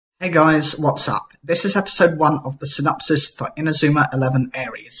Hey guys, what's up? This is episode 1 of the synopsis for Inazuma 11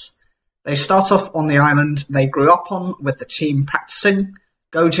 Aries. They start off on the island they grew up on with the team practicing.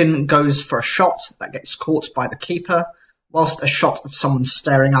 Gojin goes for a shot that gets caught by the keeper, whilst a shot of someone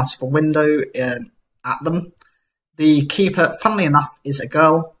staring out of a window at them. The keeper, funnily enough, is a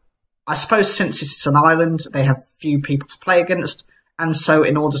girl. I suppose since it's an island, they have few people to play against, and so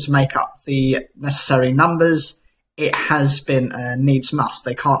in order to make up the necessary numbers, it has been a needs must.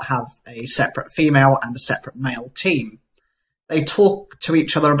 They can't have a separate female and a separate male team. They talk to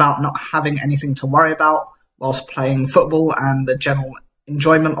each other about not having anything to worry about whilst playing football and the general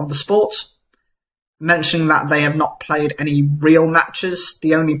enjoyment of the sport. Mentioning that they have not played any real matches.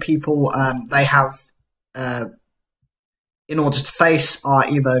 The only people they have in order to face are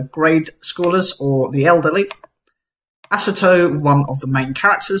either grade schoolers or the elderly. Asato, one of the main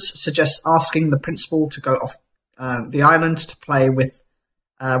characters, suggests asking the principal to go off the island to play with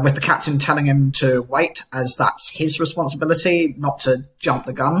the captain telling him to wait, as that's his responsibility, not to jump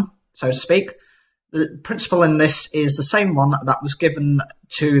the gun, so to speak. The principal in this is the same one that was given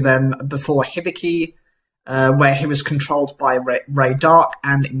to them before Hibiki, where he was controlled by Ray Dark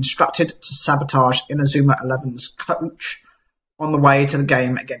and instructed to sabotage Inazuma 11's coach on the way to the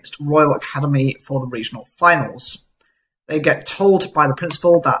game against Royal Academy for the regional finals. They get told by the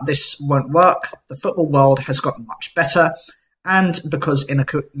principal that this won't work, the football world has gotten much better, and because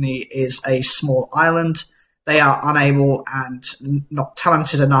Inokuni is a small island, they are unable and not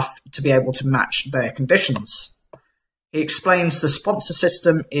talented enough to be able to match their conditions. He explains the sponsor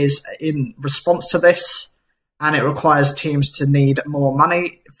system is in response to this, and it requires teams to need more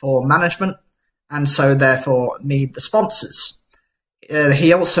money for management, and so therefore need the sponsors.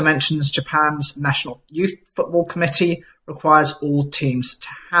 He also mentions Japan's National Youth Football Committee requires all teams to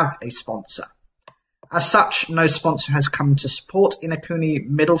have a sponsor. As such, no sponsor has come to support Inokuni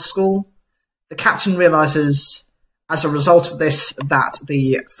Middle School. The captain realises, as a result of this, that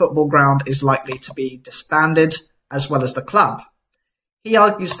the football ground is likely to be disbanded, as well as the club. He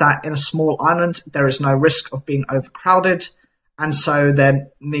argues that in a small island there is no risk of being overcrowded, and so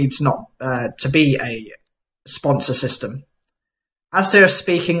there needs not to be a sponsor system. As they are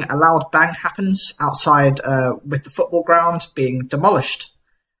speaking, a loud bang happens outside with the football ground being demolished.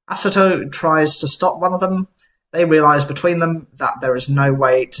 Asato tries to stop one of them. They realise between them that there is no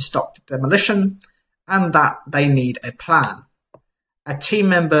way to stop the demolition and that they need a plan. A team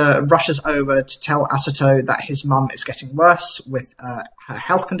member rushes over to tell Asato that his mum is getting worse with her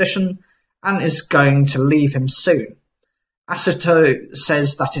health condition and is going to leave him soon. Asato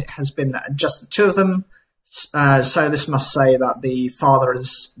says that it has been just the two of them, so this must say that the father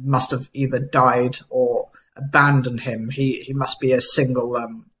must have either died or abandoned him. He must be a single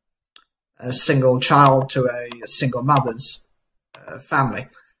child to a single mother's family.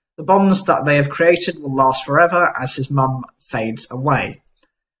 The bonds that they have created will last forever as his mum fades away.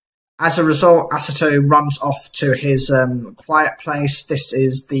 As a result, Asato runs off to his quiet place. This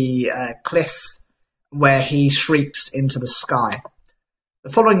is the cliff where he shrieks into the sky. The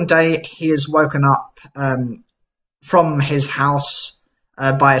following day, he is woken up from his house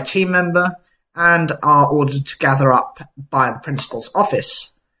by a team member and are ordered to gather up by the principal's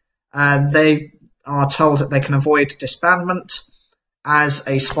office. They are told that they can avoid disbandment as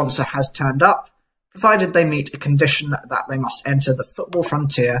a sponsor has turned up, provided they meet a condition that they must enter the football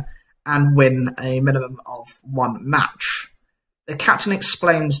frontier and win a minimum of 1 match. The captain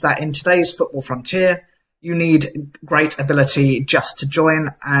explains that in today's football frontier, you need great ability just to join,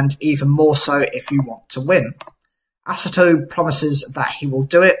 and even more so if you want to win. Asato promises that he will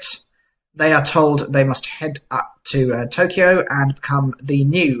do it. They are told they must head up to Tokyo and become the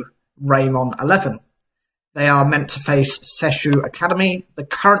new Raymon 11. They are meant to face Seshu Academy, the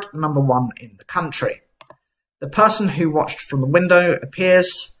current #1 in the country. The person who watched from the window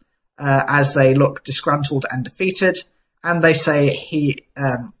appears as they look disgruntled and defeated, and they say he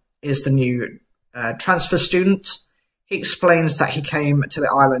is the new transfer student. He explains that he came to the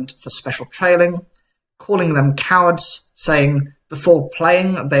island for special training, calling them cowards, saying before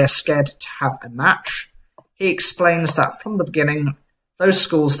playing they are scared to have a match. He explains that from the beginning, those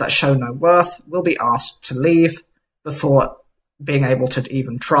schools that show no worth will be asked to leave before being able to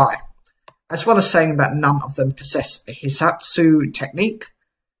even try, as well as saying that none of them possess a Hisatsu technique.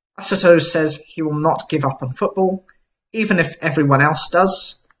 Asato says he will not give up on football, even if everyone else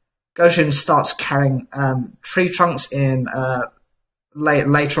does. Gojin starts carrying tree trunks in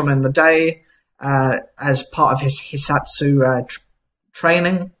later on in the day as part of his Hisatsu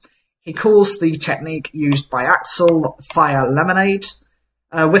training. He calls the technique used by Axel Fire Lemonade,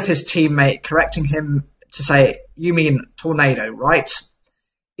 with his teammate correcting him to say, "You mean tornado, right?"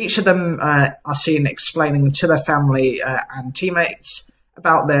 Each of them are seen explaining to their family and teammates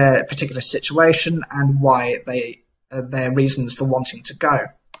about their particular situation and why their reasons for wanting to go.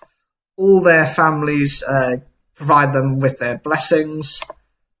 All their families provide them with their blessings.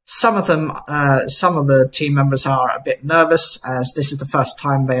 Some of the team members are a bit nervous, as this is the first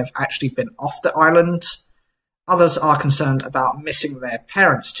time they have actually been off the island. Others are concerned about missing their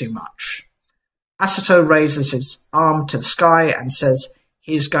parents too much. Asato raises his arm to the sky and says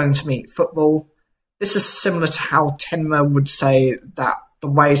he is going to meet football. This is similar to how Tenma would say that the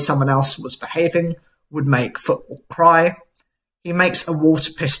way someone else was behaving would make football cry. He makes a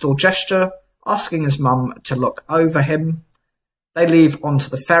water pistol gesture, asking his mum to look over him. They leave onto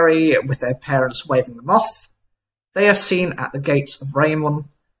the ferry with their parents waving them off. They are seen at the gates of Raymond.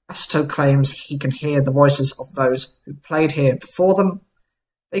 Asato claims he can hear the voices of those who played here before them.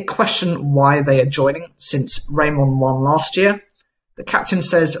 They question why they are joining, since Raymond won last year. The captain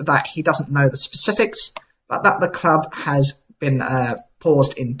says that he doesn't know the specifics, but that the club has been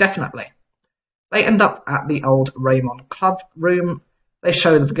paused indefinitely. They end up at the old Raymond club room. They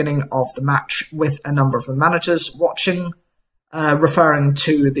show the beginning of the match with a number of the managers watching, referring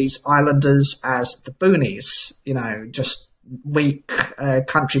to these islanders as the boonies, just weak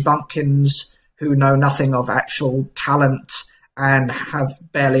country bumpkins who know nothing of actual talent and have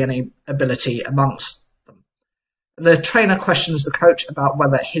barely any ability amongst them. The trainer questions the coach about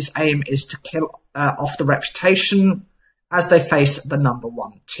whether his aim is to kill off the reputation as they face the number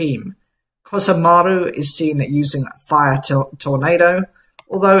one team. Kozomaru is seen using Fire Tornado,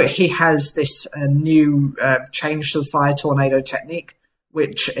 although he has this new change to the Fire Tornado technique,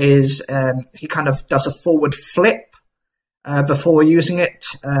 which is he kind of does a forward flip before using it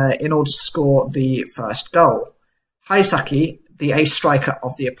in order to score the first goal. Haizaki, the ace striker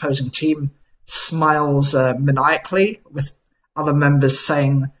of the opposing team, smiles maniacally, with other members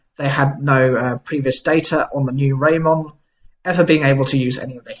saying they had no previous data on the new Raymond ever being able to use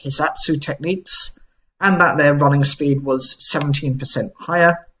any of the Hisatsu techniques, and that their running speed was 17%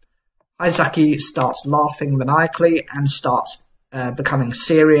 higher. Haizaki starts laughing maniacally and starts becoming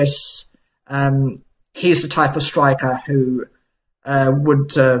serious. He's the type of striker who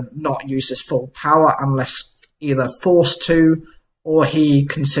would not use his full power unless either forced to, or he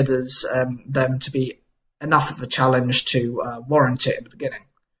considers them to be enough of a challenge to warrant it in the beginning.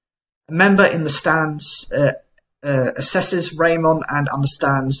 A member in the stands assesses Raymond and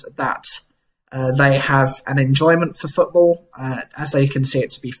understands that they have an enjoyment for football, as they can see it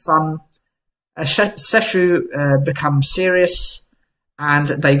to be fun. Seshu becomes serious, and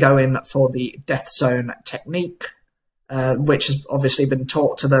they go in for the Death Zone technique, which has obviously been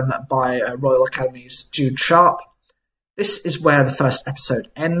taught to them by Royal Academy's Jude Sharp. This is where the first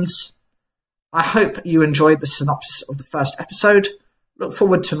episode ends. I hope you enjoyed the synopsis of the first episode. Look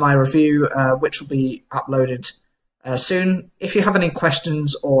forward to my review, which will be uploaded soon. If you have any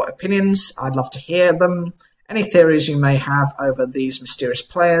questions or opinions, I'd love to hear them. Any theories you may have over these mysterious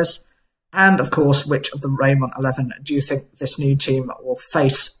players, and of course, which of the Raymond 11 do you think this new team will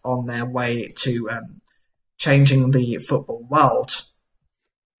face on their way to changing the football world?